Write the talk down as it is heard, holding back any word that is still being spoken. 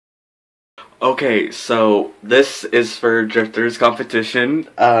Okay, so this is for Drift0r's competition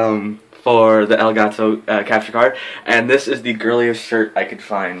for the Elgato capture card, and this is the girliest shirt I could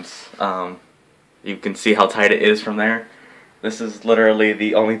find. You can see how tight it is from there. This is literally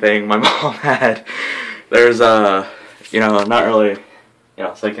the only thing my mom had. There's not really,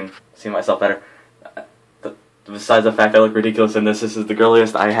 so I can see myself better. Besides the fact I look ridiculous in this, this is the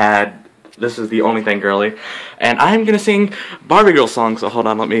girliest I had. This is the only thing girly, and I'm gonna sing Barbie Girl songs. So hold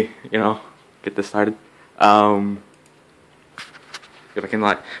on, let me get this started. If I can,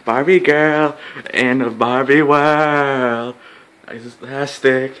 like, Barbie girl in a Barbie world. It's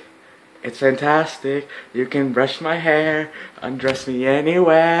plastic. It's fantastic. You can brush my hair, undress me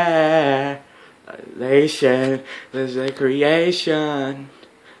anywhere. Elation, there's a creation.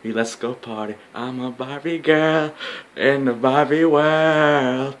 Let's go party. I'm a Barbie girl in the Barbie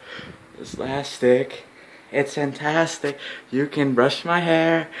world. It's plastic. It's fantastic. You can brush my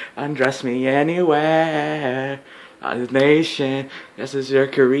hair, undress me anywhere. Nation, this is your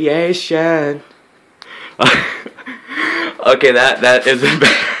creation. Okay, that is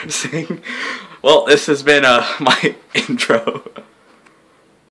embarrassing. Well, this has been my intro.